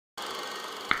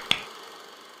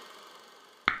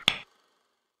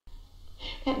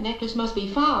That necklace must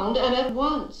be found, and at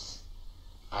once.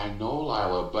 I know,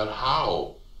 Lila, but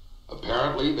how?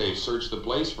 Apparently they've searched the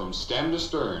place from stem to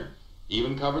stern,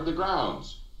 even covered the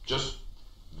grounds, just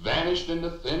vanished into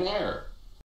thin air.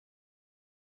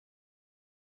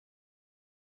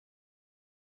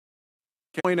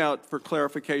 Point out for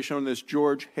clarification on this,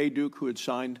 George Hayduke, who had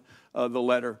signed the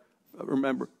letter,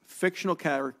 remember, fictional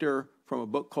character from a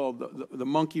book called the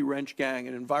Monkey Wrench Gang,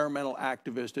 an environmental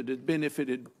activist. It had been if it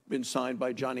had been signed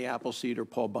by Johnny Appleseed or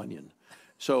Paul Bunyan.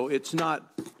 So it's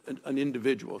not an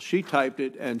individual. She typed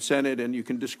it and sent it, and you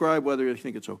can describe whether you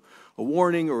think it's a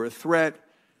warning or a threat.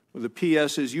 The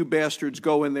PS is, you bastards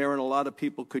go in there and a lot of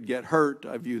people could get hurt.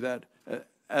 I view that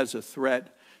as a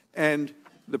threat. And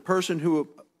the person who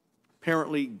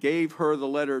apparently gave her the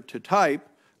letter to type,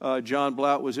 John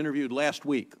Blount, was interviewed last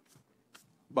week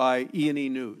by E&E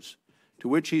News, to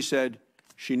which he said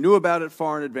she knew about it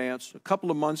far in advance, a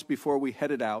couple of months before we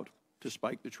headed out to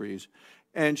spike the trees,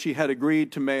 and she had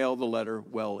agreed to mail the letter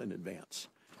well in advance.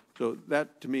 So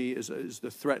that, to me, is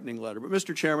the threatening letter. But,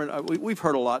 Mr. Chairman, we've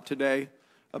heard a lot today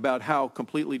about how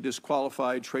completely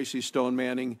disqualified Tracy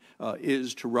Stone-Manning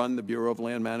is to run the Bureau of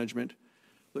Land Management.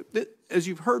 As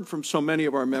you've heard from so many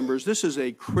of our members, this is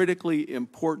a critically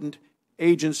important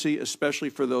agency, especially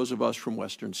for those of us from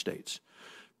Western states.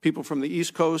 People from the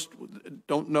East Coast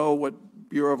don't know what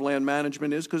Bureau of Land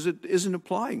Management is because it isn't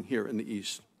applying here in the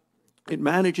East. It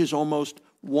manages almost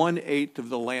 1/8 of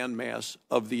the land mass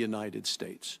of the United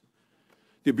States.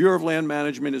 The Bureau of Land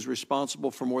Management is responsible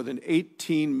for more than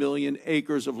 18 million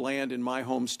acres of land in my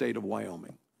home state of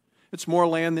Wyoming. It's more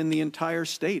land than the entire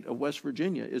state of West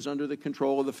Virginia is under the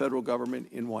control of the federal government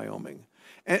in Wyoming.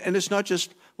 And it's not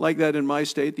just like that in my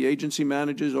state. The agency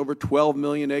manages over 12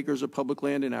 million acres of public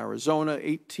land in Arizona,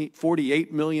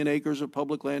 48 million acres of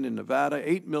public land in Nevada,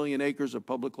 8 million acres of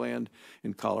public land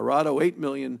in Colorado, 8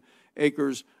 million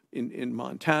acres in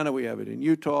Montana. We have it in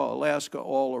Utah, Alaska,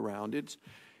 all around.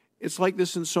 It's like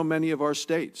this in so many of our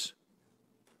states.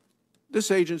 This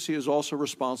agency is also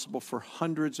responsible for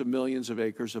hundreds of millions of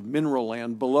acres of mineral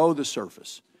land below the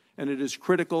surface, and it is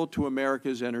critical to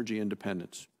America's energy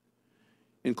independence.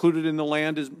 Included in the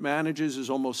land it manages is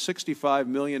almost 65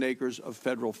 million acres of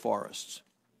federal forests.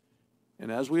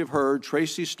 And as we have heard,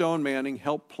 Tracy Stone-Manning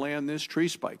helped plan this tree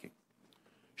spiking.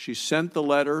 She sent the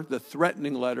letter, the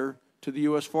threatening letter, to the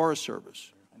U.S. Forest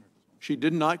Service. She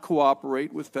did not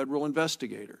cooperate with federal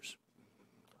investigators,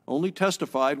 only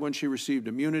testified when she received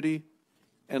immunity,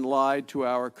 and lied to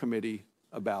our committee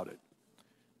about it.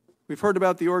 We've heard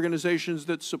about the organizations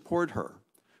that support her.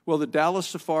 Well, the Dallas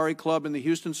Safari Club and the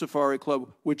Houston Safari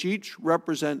Club, which each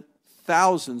represent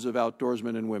thousands of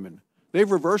outdoorsmen and women,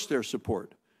 they've reversed their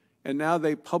support, and now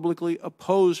they publicly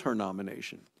oppose her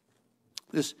nomination.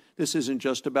 This isn't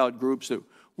just about groups that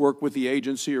work with the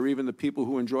agency or even the people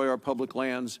who enjoy our public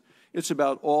lands. It's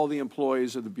about all the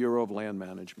employees of the Bureau of Land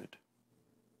Management.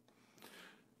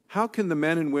 How can the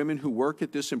men and women who work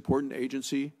at this important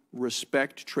agency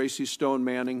respect Tracy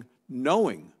Stone-Manning,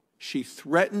 knowing she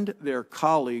threatened their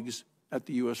colleagues at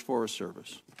the U.S. Forest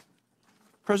Service?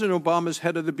 President Obama's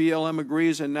head of the BLM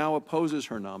agrees and now opposes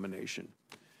her nomination.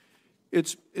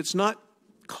 It's not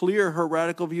clear her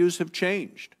radical views have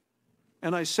changed.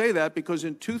 And I say that because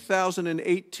in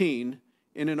 2018,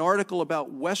 in an article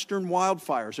about Western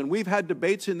wildfires, and we've had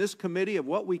debates in this committee of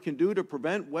what we can do to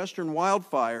prevent Western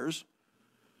wildfires,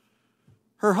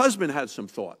 her husband had some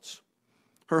thoughts.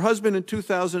 Her husband in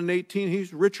 2018,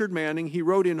 he's Richard Manning, he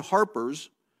wrote in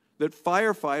Harper's that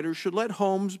firefighters should let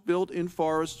homes built in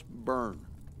forests burn.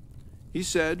 He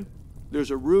said,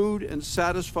 "There's a rude and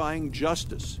satisfying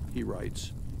justice," he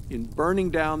writes, "in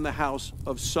burning down the house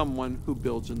of someone who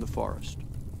builds in the forest."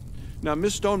 Now,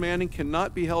 Ms. Stone-Manning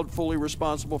cannot be held fully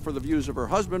responsible for the views of her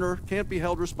husband or can't be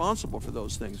held responsible for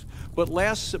those things. But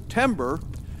last September,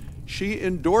 she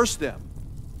endorsed them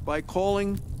by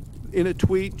calling, in a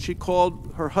tweet, she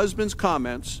called her husband's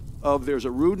comments of "there's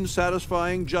a rude and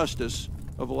satisfying justice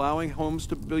of allowing homes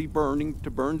to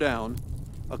burn down,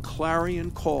 a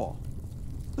clarion call."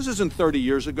 This isn't 30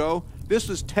 years ago. This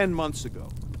was 10 months ago.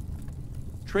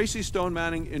 Tracy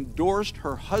Stone-Manning endorsed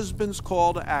her husband's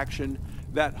call to action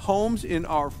that homes in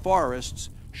our forests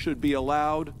should be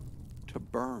allowed to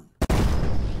burn.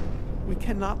 We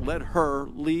cannot let her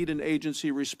lead an agency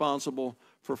responsible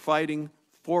for fighting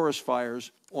forest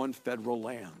fires on federal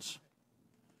lands.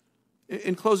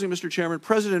 In closing, Mr. Chairman,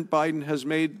 President Biden has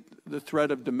made the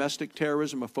threat of domestic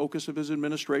terrorism a focus of his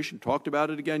administration, talked about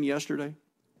it again yesterday.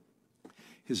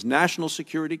 His National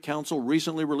Security Council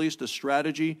recently released a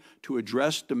strategy to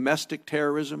address domestic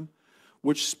terrorism,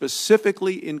 which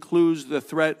specifically includes the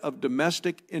threat of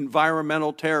domestic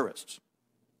environmental terrorists.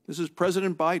 This is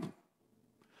President Biden.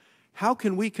 How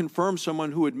can we confirm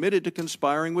someone who admitted to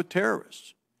conspiring with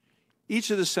terrorists? Each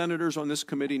of the senators on this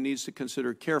committee needs to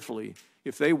consider carefully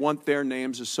if they want their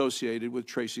names associated with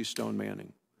Tracy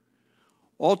Stone-Manning.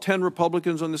 All 10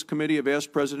 Republicans on this committee have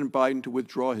asked President Biden to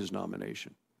withdraw his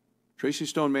nomination. Tracy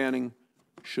Stone-Manning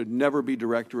should never be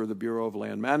director of the Bureau of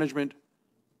Land Management.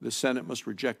 The Senate must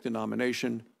reject the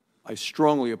nomination. I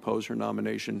strongly oppose her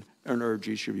nomination and urge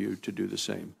each of you to do the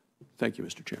same. Thank you,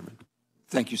 Mr. Chairman.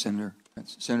 Thank you, Senator.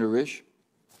 Senator Risch.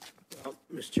 Well,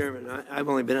 Mr. Chairman, I've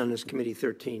only been on this committee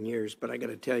 13 years, but I got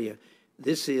to tell you,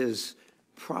 this is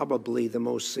probably the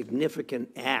most significant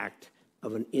act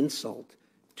of an insult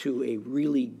to a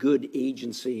really good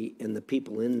agency and the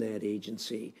people in that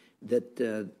agency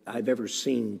that I've ever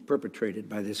seen perpetrated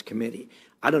by this committee.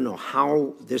 I don't know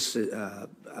how this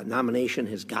nomination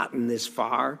has gotten this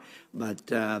far,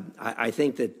 but I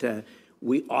think that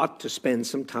we ought to spend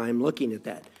some time looking at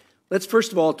that. Let's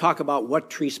first of all talk about what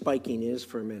tree spiking is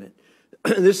for a minute.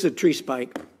 This is a tree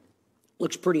spike.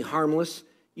 Looks pretty harmless.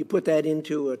 You put that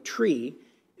into a tree,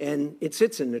 and it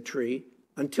sits in the tree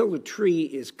until the tree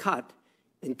is cut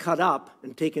and cut up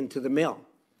and taken to the mill.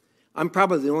 I'm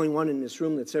probably the only one in this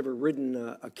room that's ever ridden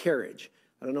a carriage.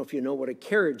 I don't know if you know what a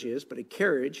carriage is, but a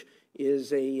carriage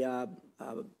is a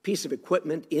piece of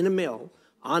equipment in a mill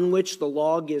on which the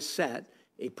log is set.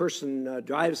 A person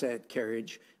drives that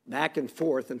carriage back and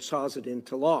forth and saws it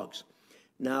into logs.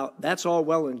 Now, that's all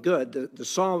well and good. The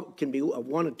saw can be of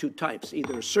one of two types,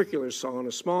 either a circular saw in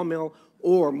a small mill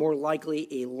or, more likely,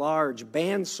 a large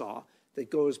band saw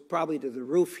that goes probably to the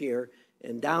roof here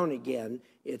and down again.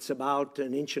 It's about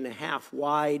 1.5 inches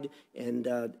wide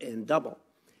and double.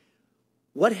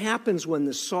 What happens when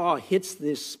the saw hits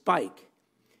this spike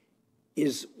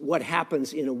is what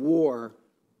happens in a war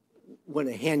when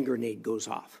a hand grenade goes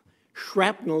off.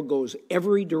 Shrapnel goes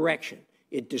every direction.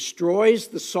 It destroys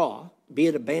the saw, be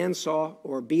it a band saw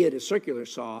or be it a circular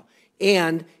saw,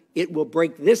 and it will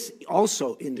break this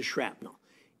also into shrapnel.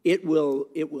 It will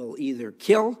either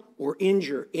kill or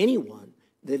injure anyone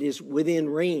that is within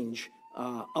range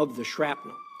of the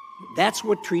shrapnel. That's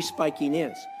what tree spiking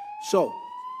is. So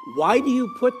why do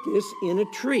you put this in a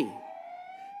tree?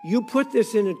 You put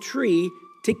this in a tree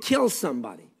to kill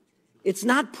somebody. It's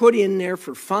not put in there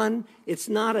for fun. It's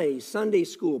not a Sunday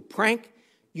school prank.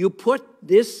 You put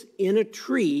this in a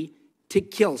tree to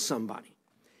kill somebody.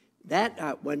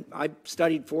 That, when I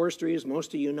studied forestry, as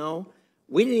most of you know,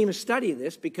 we didn't even study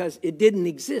this because it didn't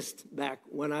exist back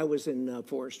when I was in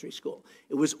forestry school.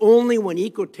 It was only when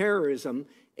ecoterrorism,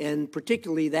 and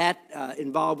particularly that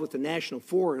involved with the national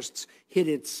forests, hit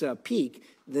its peak,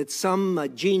 that some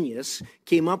genius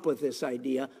came up with this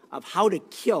idea of how to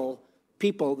kill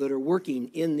people that are working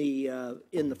in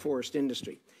the forest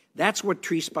industry. That's what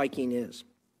tree spiking is.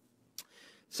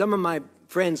 Some of my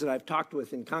friends that I've talked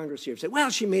with in Congress here have said,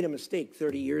 well, she made a mistake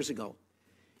 30 years ago.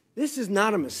 This is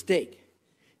not a mistake.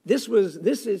 This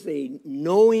is a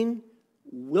knowing,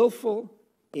 willful,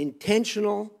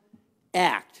 intentional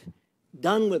act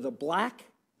done with a black,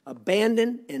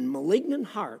 abandoned, and malignant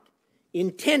heart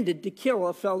intended to kill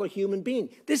a fellow human being.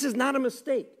 This is not a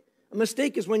mistake. A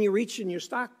mistake is when you reach in your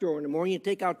sock drawer in the morning and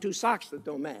take out 2 socks that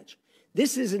don't match.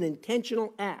 This is an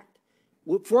intentional act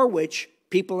for which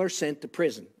people are sent to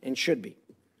prison and should be.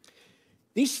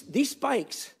 These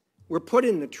spikes were put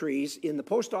in the trees in the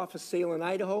post office sale in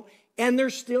Idaho, and they're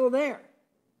still there.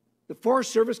 The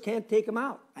Forest Service can't take them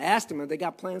out. I asked them if they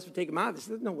got plans to take them out. They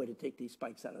said, there's no way to take these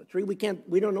spikes out of the tree.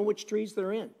 We don't know which trees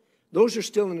they're in. Those are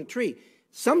still in the tree.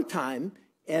 Sometime,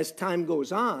 as time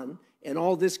goes on and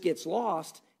all this gets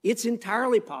lost, it's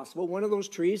entirely possible one of those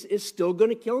trees is still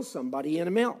going to kill somebody in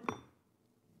a mill.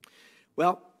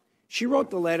 Well, she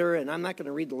wrote the letter, and I'm not going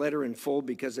to read the letter in full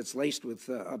because it's laced with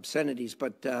obscenities,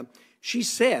 but she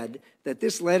said that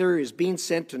this letter is being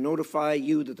sent to notify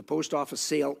you that the post office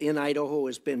sale in Idaho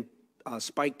has been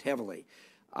spiked heavily.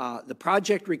 The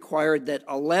project required that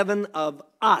 11 of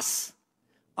us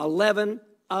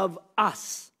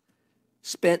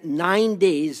spent 9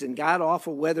 days in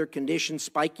god-awful weather conditions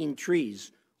spiking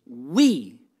trees.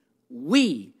 We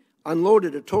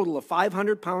unloaded a total of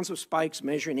 500 pounds of spikes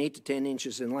measuring 8 to 10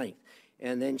 inches in length.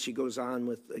 And then she goes on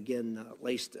with, again,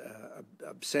 laced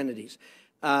obscenities.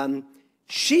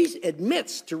 She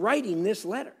admits to writing this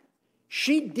letter.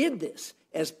 She did this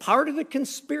as part of the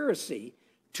conspiracy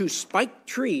to spike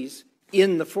trees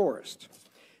in the forest.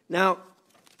 Now,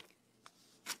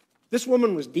 this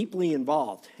woman was deeply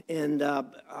involved, and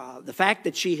the fact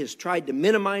that she has tried to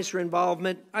minimize her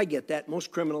involvement, I get that.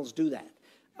 Most criminals do that.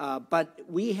 But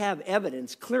we have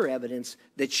evidence, clear evidence,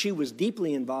 that she was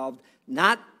deeply involved,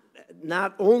 not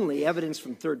not only evidence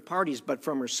from third parties, but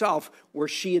from herself, where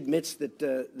she admits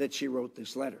that she wrote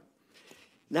this letter.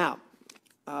 Now,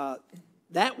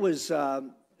 that was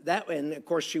and of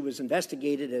course she was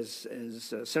investigated, as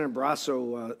Senator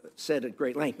Barrasso said at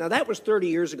great length. Now that was 30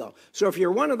 years ago. So if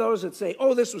you're one of those that say,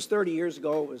 "Oh, this was 30 years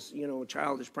ago, it was a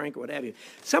childish prank or what have you,"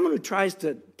 someone who tries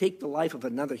to take the life of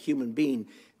another human being,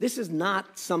 this is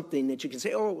not something that you can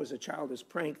say, "Oh, it was a childish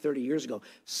prank 30 years ago."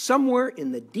 Somewhere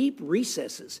in the deep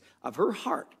recesses of her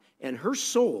heart and her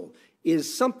soul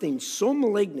is something so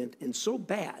malignant and so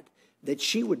bad that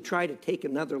she would try to take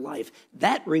another life.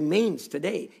 That remains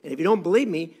today. And if you don't believe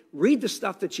me, read the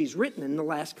stuff that she's written in the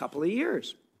last couple of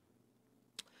years.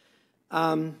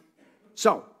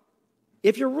 So,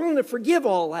 if you're willing to forgive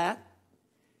all that,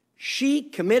 she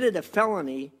committed a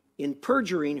felony in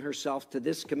perjuring herself to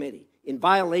this committee in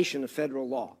violation of federal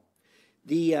law.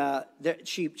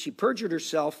 She perjured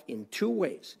herself in two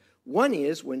ways. One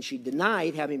is when she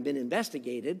denied having been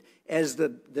investigated, as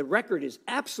the record is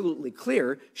absolutely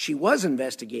clear, she was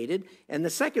investigated. And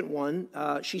the second one,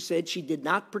 she said she did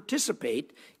not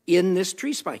participate in this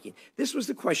tree spiking. This was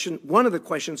the question, one of the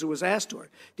questions that was asked to her.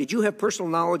 Did you have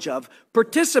personal knowledge of,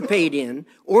 participate in,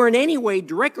 or in any way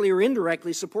directly or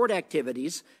indirectly support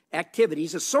activities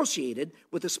associated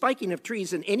with the spiking of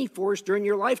trees in any forest during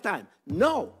your lifetime?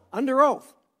 No, under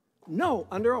oath. No,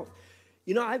 under oath.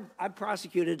 I've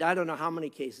prosecuted I don't know how many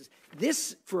cases.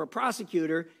 This, for a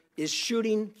prosecutor, is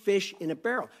shooting fish in a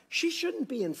barrel. She shouldn't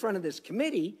be in front of this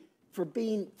committee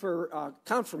for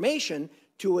confirmation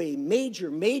to a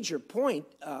major point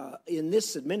in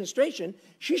this administration.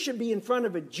 She should be in front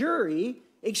of a jury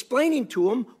explaining to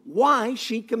them why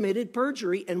she committed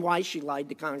perjury and why she lied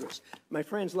to Congress. My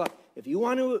friends, look, if you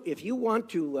want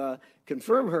to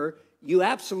confirm her, you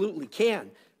absolutely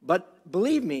can. But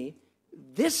believe me,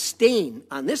 this stain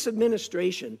on this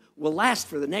administration will last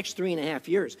for the next 3.5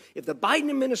 years. If the Biden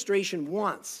administration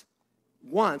wants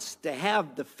to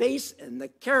have the face and the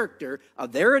character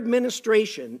of their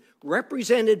administration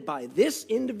represented by this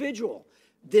individual,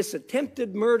 this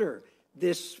attempted murder,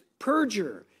 this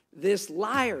perjurer, this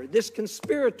liar, this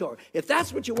conspirator, if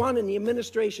that's what you want in the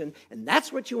administration, and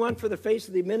that's what you want for the face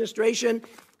of the administration,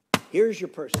 here's your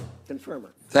person. Confirm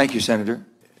her. Thank you, Senator.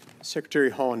 Secretary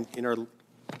Haaland, in our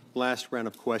last round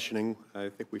of questioning, I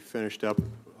think we finished up.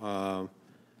 So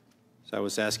I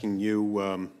was asking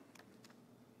you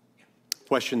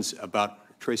questions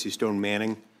about Tracy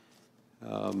Stone-Manning.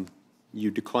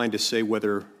 You declined to say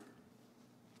whether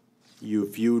you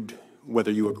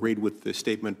agreed with the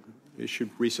statement issued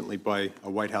recently by a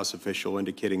White House official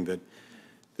indicating that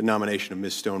the nomination of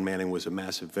Ms. Stone-Manning was a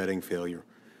massive vetting failure.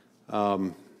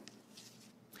 Now,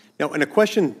 in a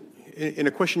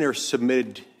questionnaire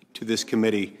submitted to this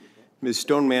committee, Ms.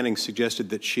 Stone-Manning suggested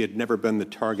that she had never been the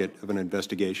target of an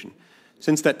investigation.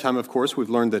 Since that time, of course, we've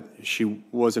learned that she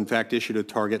was, in fact, issued a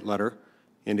target letter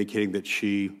indicating that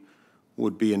she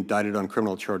would be indicted on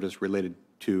criminal charges related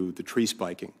to the tree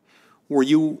spiking. Were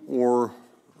you or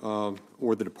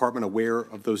the department aware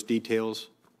of those details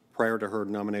prior to her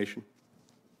nomination?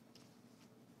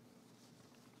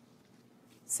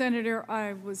 Senator,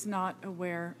 I was not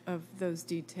aware of those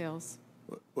details.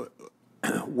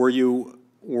 Were you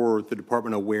or the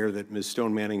department aware that Ms.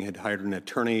 Stone-Manning had hired an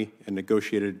attorney and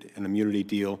negotiated an immunity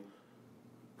deal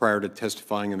prior to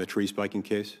testifying in the tree spiking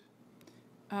case?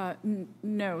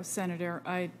 No, Senator,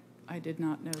 I did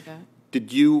not know that.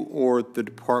 Did you or the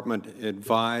department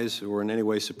advise or in any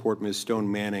way support Ms.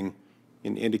 Stone-Manning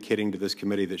in indicating to this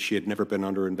committee that she had never been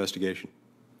under investigation?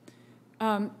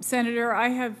 Senator, I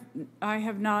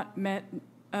have not met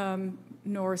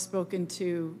nor spoken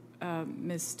to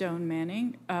Ms.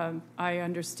 Stone-Manning. I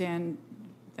understand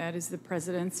that is the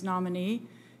president's nominee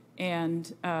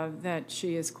and that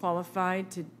she is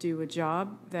qualified to do a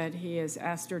job that he has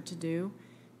asked her to do,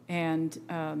 and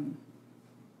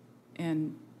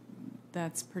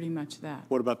that's pretty much that.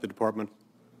 What about the department?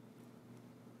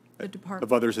 The department.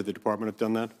 Have others at the department have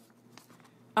done that?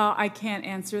 I can't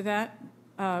answer that.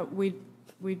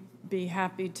 We'd be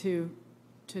happy to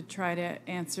try to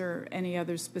answer any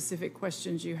other specific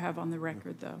questions you have on the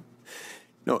record, though.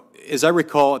 No, as I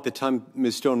recall, at the time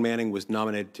Ms. Stone-Manning was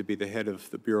nominated to be the head of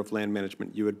the Bureau of Land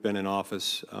Management, you had been in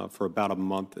office for about a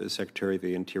month as Secretary of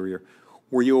the Interior.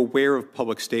 Were you aware of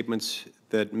public statements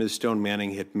that Ms.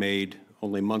 Stone-Manning had made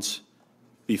only months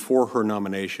before her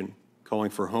nomination, calling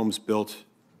for homes built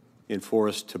in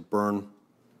forests to burn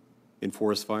in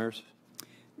forest fires?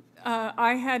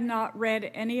 I had not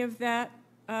read any of that,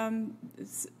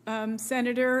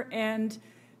 Senator, and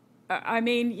I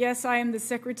mean, yes, I am the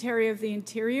Secretary of the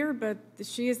Interior, but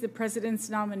she is the President's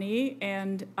nominee,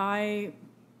 and I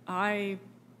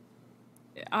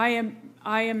I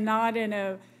am not in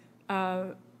a,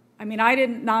 I mean, I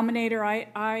didn't nominate her.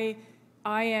 I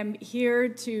am here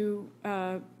to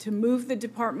move the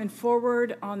department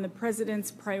forward on the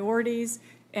president's priorities,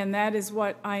 and that is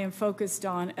what I am focused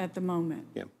on at the moment.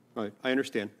 Yeah, I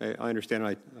understand. I understand.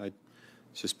 I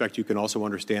suspect you can also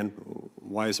understand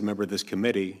why, as a member of this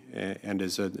committee and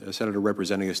as a senator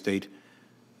representing a state,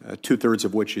 2/3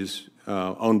 of which is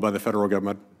owned by the federal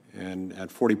government and at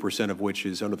 40% of which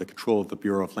is under the control of the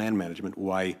Bureau of Land Management,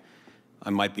 why I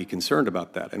might be concerned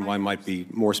about that, and why I might be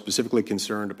more specifically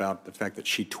concerned about the fact that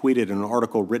she tweeted an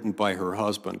article written by her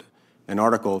husband, an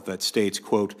article that states,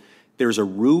 quote, "There's a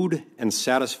rude and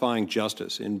satisfying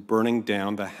justice in burning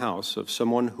down the house of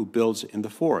someone who builds in the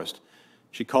forest."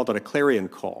 She called it a clarion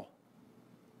call.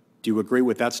 Do you agree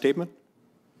with that statement?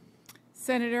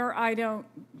 Senator, I don't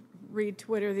read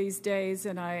Twitter these days,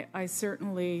 and I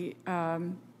certainly...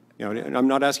 You know, and I'm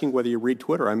not asking whether you read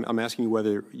Twitter. I'm asking you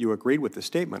whether you agreed with the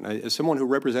statement. As someone who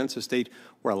represents a state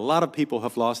where a lot of people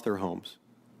have lost their homes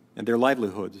and their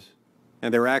livelihoods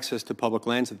and their access to public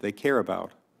lands that they care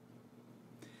about,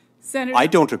 Senator, I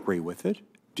don't agree with it.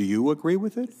 Do you agree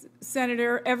with it?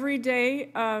 Senator, every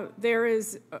day there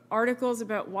is articles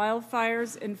about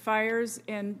wildfires and fires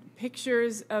and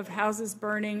pictures of houses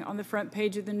burning on the front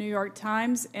page of the New York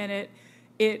Times, and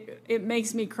it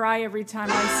makes me cry every time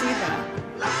I see that.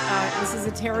 This is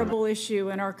a terrible issue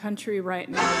in our country right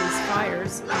now, these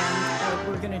fires, and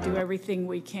we're going to do everything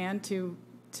we can to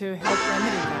help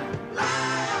remedy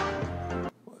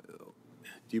that.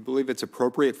 Do you believe it's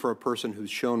appropriate for a person who's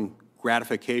shown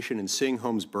gratification in seeing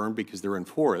homes burn because they're in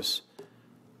forests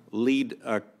lead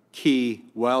a key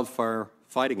wildfire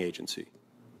fighting agency?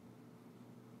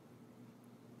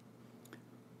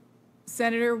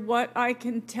 Senator, what I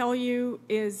can tell you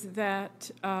is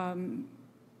that I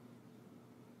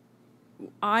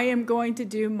am going to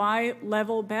do my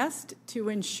level best to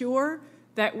ensure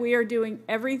that we are doing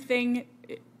everything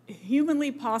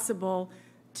humanly possible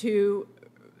to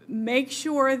make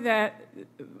sure that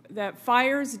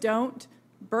fires don't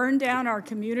burn down our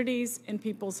communities and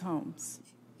people's homes.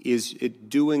 Is it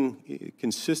doing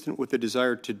consistent with the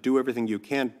desire to do everything you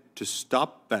can to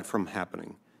stop that from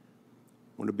happening?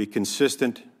 Want to be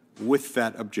consistent with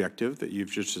that objective that you've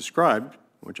just described,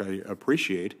 which I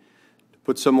appreciate, to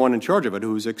put someone in charge of it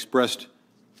who's expressed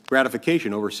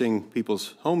gratification over seeing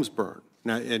people's homes burn.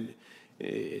 Now, and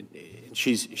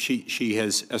she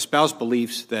has espoused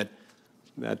beliefs that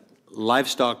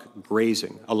livestock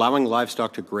grazing, allowing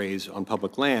livestock to graze on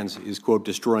public lands is, quote,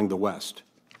 destroying the West.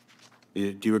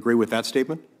 Do you agree with that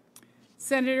statement?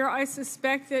 Senator, I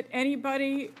suspect that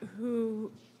anybody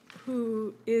who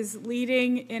is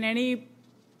leading in any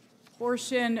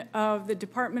portion of the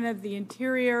Department of the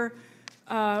Interior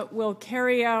will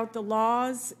carry out the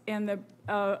laws and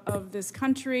of this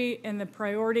country and the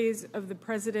priorities of the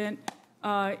President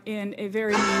in a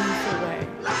very meaningful way.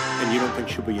 And you don't think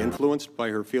she'll be influenced by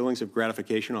her feelings of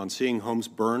gratification on seeing homes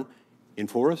burn in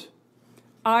forests?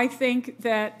 I think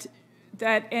that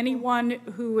anyone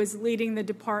who is leading the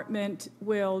department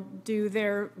will do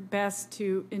their best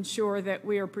to ensure that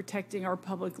we are protecting our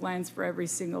public lands for every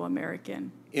single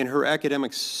American. In her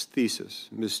academic thesis,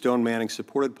 Ms. Stone-Manning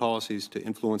supported policies to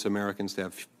influence Americans to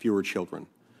have fewer children.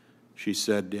 She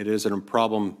said it isn't a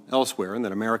problem elsewhere and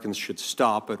that Americans should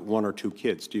stop at 1 or 2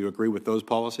 kids. Do you agree with those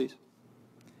policies?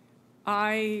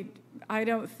 I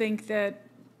don't think that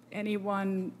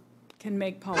anyone can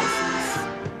make policies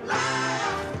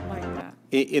like that.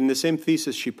 In the same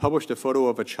thesis, she published a photo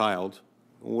of a child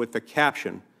with the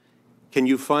caption, "Can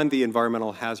you find the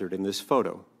environmental hazard in this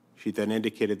photo?" She then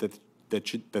indicated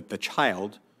that the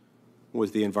child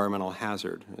was the environmental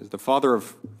hazard. As the father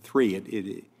of 3,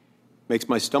 it makes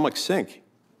my stomach sink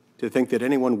to think that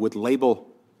anyone would label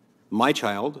my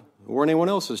child or anyone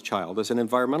else's child as an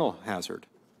environmental hazard.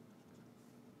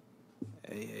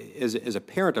 As a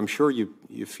parent, I'm sure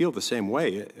you feel the same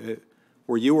way.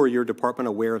 Were you or your department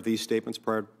aware of these statements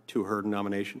prior to her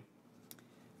nomination?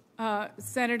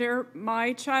 Senator,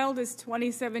 my child is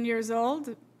 27 years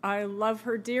old. I love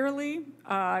her dearly.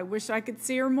 I wish I could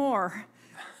see her more.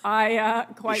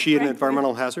 Is she an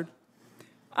environmental hazard?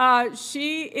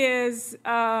 She is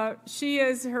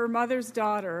her mother's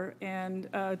daughter and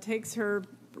takes her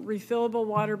refillable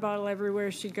water bottle everywhere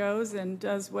she goes and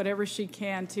does whatever she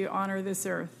can to honor this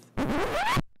earth.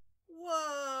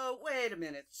 Whoa, wait a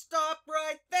minute. Stop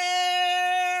right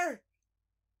there!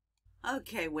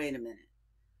 Okay, wait a minute.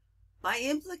 By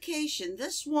implication,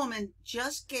 this woman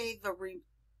just gave a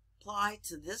reply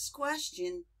to this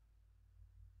question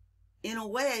in a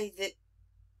way that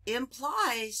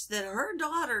implies that her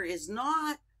daughter is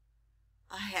not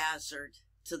a hazard.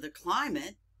 to the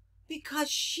climate because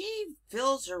she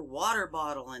fills her water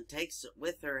bottle and takes it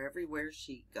with her everywhere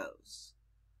she goes.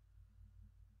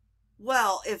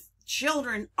 Well, if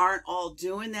children aren't all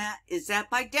doing that, is that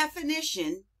by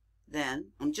definition, then,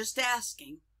 I'm just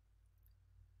asking,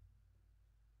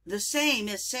 the same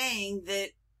as saying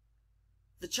that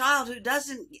the child who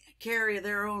doesn't carry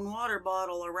their own water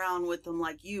bottle around with them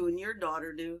like you and your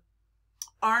daughter do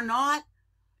are not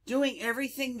doing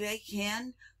everything they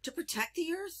can to protect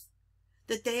the earth?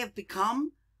 That they have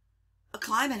become a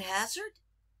climate hazard?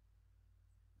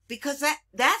 Because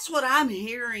that's what I'm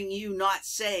hearing you not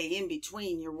say in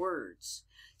between your words.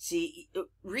 See,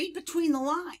 read between the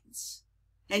lines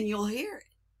and you'll hear it.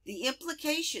 The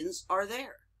implications are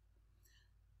there.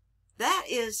 That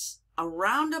is a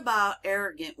roundabout,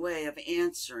 arrogant way of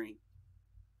answering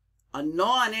a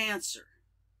non-answer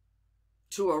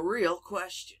to a real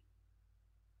question.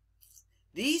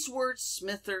 These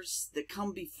wordsmithers that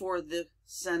come before the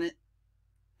Senate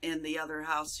and the other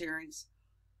House hearings,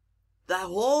 the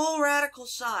whole radical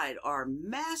side are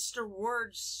master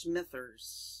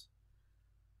wordsmithers.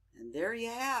 And there you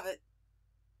have it.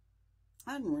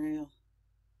 Unreal.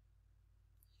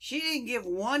 She didn't give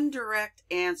one direct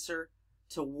answer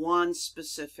to one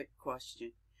specific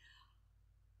question.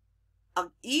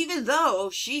 Even though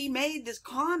she made this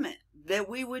comment that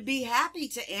we would be happy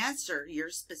to answer your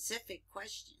specific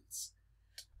questions.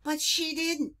 But she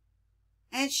didn't.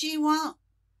 And she won't.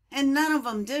 And none of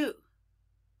them do.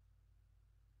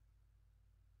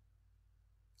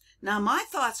 Now my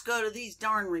thoughts go to these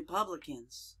darn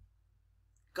Republicans.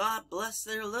 God bless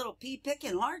their little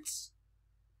pea-picking hearts.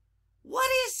 What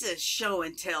is this show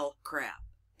and tell crap?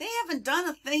 They haven't done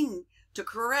a thing to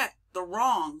correct the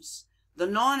wrongs, the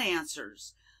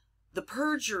non-answers, the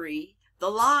perjury, the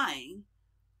lying,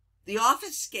 the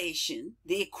obfuscation,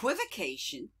 the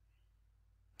equivocation.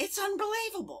 It's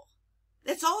unbelievable.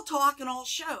 It's all talk and all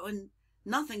show and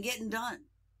nothing getting done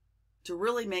to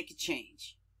really make a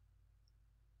change.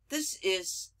 This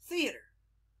is theater.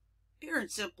 Pure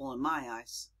and simple in my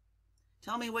eyes.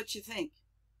 Tell me what you think.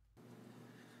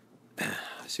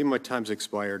 I see my time's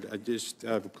expired. I just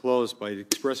close by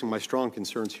expressing my strong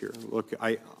concerns here. Look,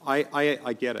 I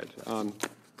get it.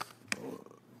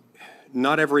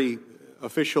 Not every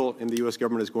official in the U.S.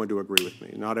 government is going to agree with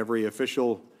me. Not every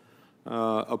official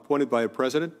appointed by a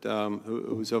president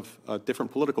who's of a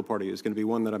different political party is going to be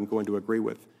one that I'm going to agree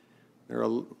with. There are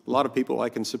a lot of people I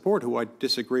can support who I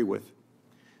disagree with.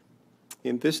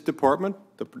 In this department,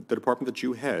 the department that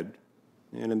you head,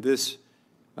 and in this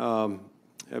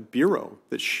bureau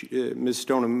that Ms.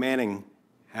 Stone-Manning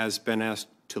has been asked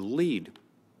to lead,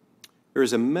 there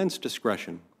is immense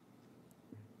discretion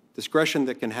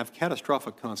that can have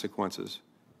catastrophic consequences,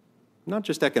 not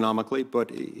just economically, but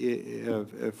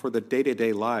for the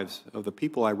day-to-day lives of the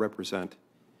people I represent.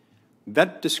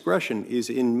 That discretion is,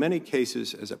 in many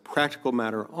cases, as a practical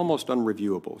matter, almost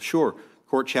unreviewable. Sure,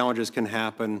 court challenges can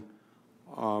happen,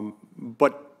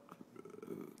 but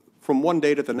from one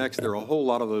day to the next, there are a whole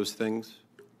lot of those things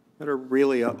that are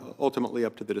really ultimately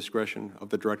up to the discretion of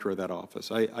the director of that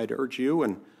office. I'd urge you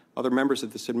and other members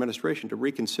of this administration to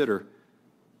reconsider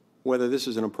whether this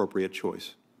is an appropriate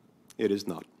choice. It is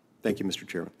not. Thank you, Mr.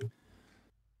 Chairman.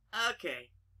 Okay,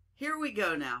 here we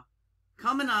go now.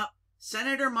 Coming up,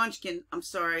 Senator Munchin,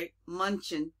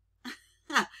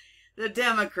 the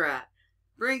Democrat,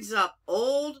 brings up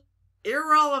old,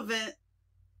 irrelevant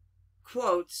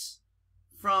quotes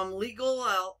from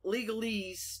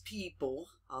legalese people,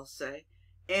 I'll say,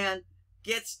 and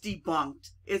gets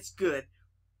debunked. It's good.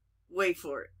 Wait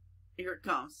for it. Here it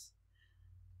comes.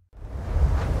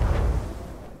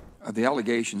 The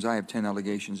allegations, I have 10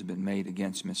 allegations have been made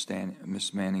against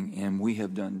Ms. Manning, and we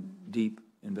have done deep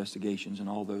investigations in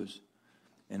all those.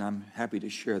 And I'm happy to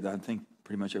share that. I think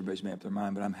pretty much everybody's made up their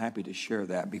mind, but I'm happy to share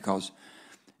that because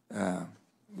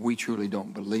we truly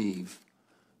don't believe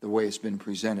the way it's been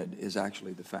presented is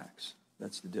actually the facts.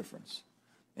 That's the difference.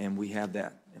 And we have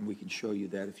that, and we can show you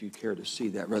that if you care to see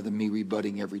that. Rather than me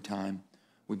rebutting every time,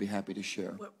 we'd be happy to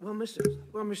share. Well,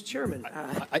 Mr. Chairman.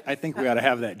 I think we ought to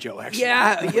have that, Joe, actually.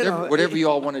 Yeah, whatever you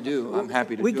all want to do, I'm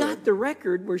happy to do it. We got the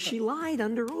record where she lied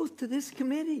under oath to this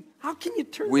committee. How can you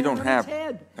turn we that don't on have, its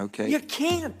head? Okay. You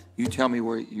can't. You tell me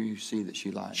where you see that she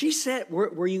lied. She said,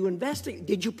 were you investigating?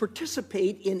 Did you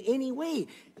participate in any way?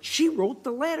 She wrote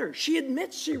the letter. She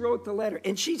admits she wrote the letter.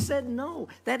 And she said, no,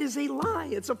 that is a lie.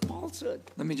 It's a falsehood.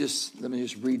 Let me just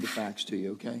read the facts to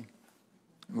you, okay?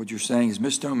 What you're saying is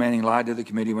Ms. Stone-Manning lied to the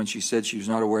committee when she said she was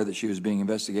not aware that she was being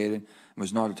investigated and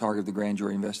was not a target of the grand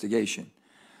jury investigation.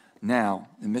 Now,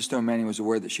 and Ms. Stone-Manning was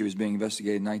aware that she was being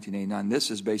investigated in 1989.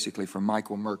 This is basically from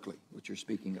Michael Merkley, which you're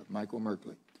speaking of. Michael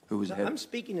Merkley, who was head. I'm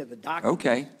speaking of the document.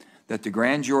 Okay. That the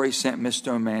grand jury sent Ms.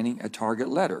 Stone-Manning a target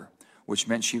letter, which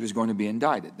meant she was going to be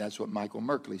indicted. That's what Michael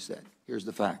Merkley said. Here's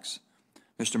the facts.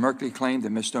 Mr. Merkley claimed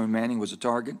that Ms. Stone-Manning was a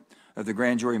target of the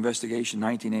grand jury investigation in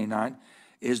 1989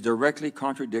 is directly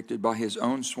contradicted by his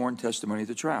own sworn testimony at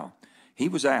the trial. He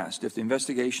was asked if the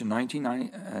investigation in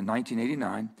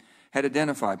 1989 had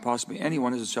identified possibly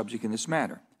anyone as a subject in this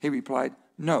matter. He replied,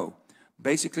 no.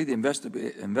 Basically, the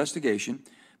investigation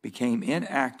became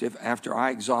inactive after I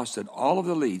exhausted all of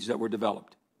the leads that were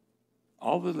developed.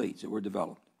 All of the leads that were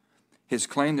developed. His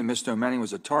claim that Ms. Stone-Manning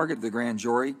was a target of the grand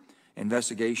jury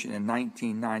investigation in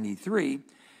 1993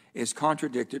 is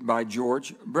contradicted by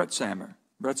George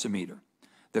Bretzemeter,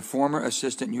 the former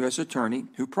assistant U.S. attorney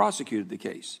who prosecuted the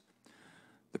case.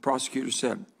 The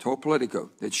prosecutor told Politico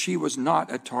that she was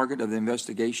not a target of the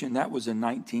investigation. That was in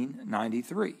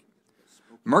 1993.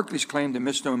 Merkley's claim that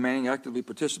Ms. Stone-Manning actively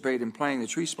participated in planning the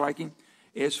tree spiking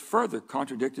is further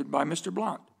contradicted by Mr.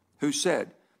 Blount, who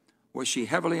said, was she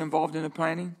heavily involved in the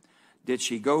planning? Did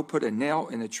she go put a nail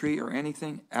in a tree or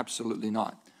anything? Absolutely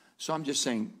not. So I'm just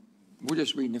saying, we're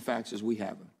just reading the facts as we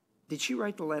have them. Did she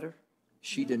write the letter?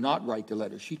 She did not write the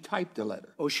letter. She typed the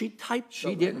letter. Oh, she typed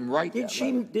She didn't write that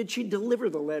letter. Did she deliver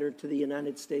the letter to the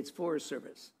United States Forest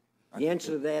Service? The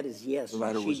answer to that is yes. The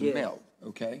letter was mailed,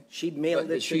 okay? She mailed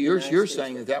it to the You're United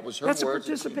saying States. that was her words.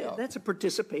 That's a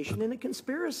participation in a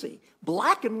conspiracy,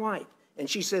 black and white. And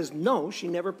she says, no, she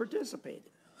never participated.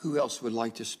 Who else would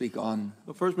like to speak on?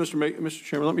 Well, first, Mr.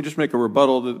 Chairman, let me just make a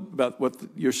rebuttal about what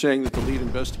you're saying, that the lead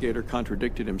investigator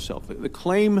contradicted himself. The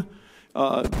claim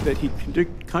that he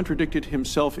contradicted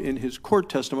himself in his court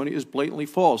testimony is blatantly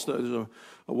false. There's a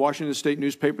Washington State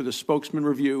newspaper, the Spokesman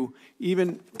Review,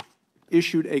 even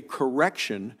issued a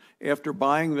correction after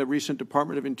buying the recent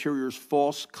Department of Interior's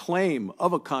false claim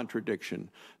of a contradiction.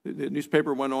 The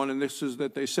newspaper went on, and this is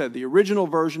that they said, the original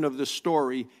version of the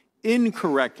story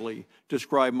incorrectly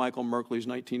described Michael Merkley's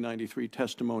 1993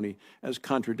 testimony as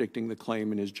contradicting the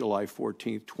claim in his July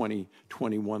 14,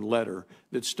 2021 letter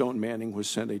that Stone-Manning was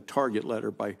sent a target letter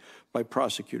by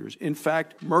prosecutors. In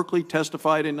fact, Merkley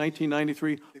testified in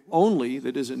 1993 only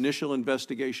that his initial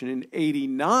investigation in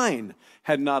 '89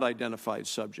 had not identified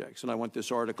subjects. And I want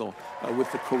this article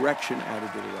with the correction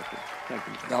added to the record. Thank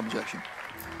you, Mr. No objection.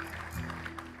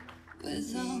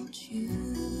 Without you,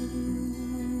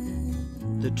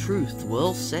 the truth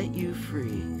will set you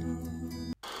free.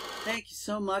 Thank you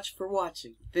so much for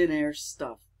watching Thin Air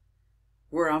Stuff,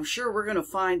 where I'm sure we're going to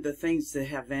find the things that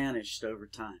have vanished over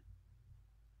time.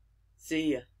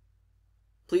 See ya.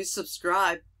 Please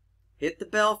subscribe, hit the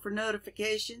bell for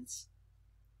notifications,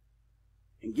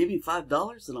 and give me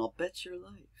 $5 and I'll bet your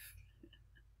life.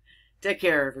 Take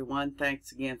care, everyone.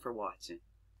 Thanks again for watching.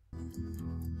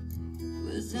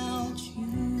 Without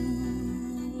you,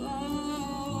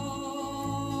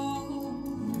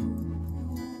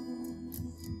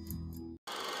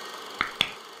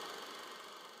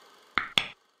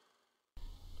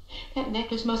 That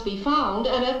necklace must be found,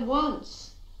 and at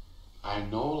once. I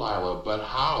know, Lila, but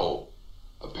how?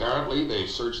 Apparently, they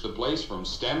searched the place from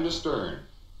stem to stern,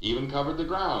 even covered the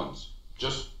grounds,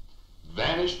 just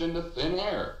vanished into thin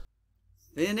air.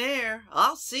 Thin air?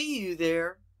 I'll see you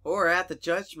there, or at the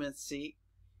judgment seat.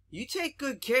 You take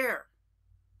good care,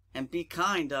 and be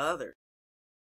kind to others.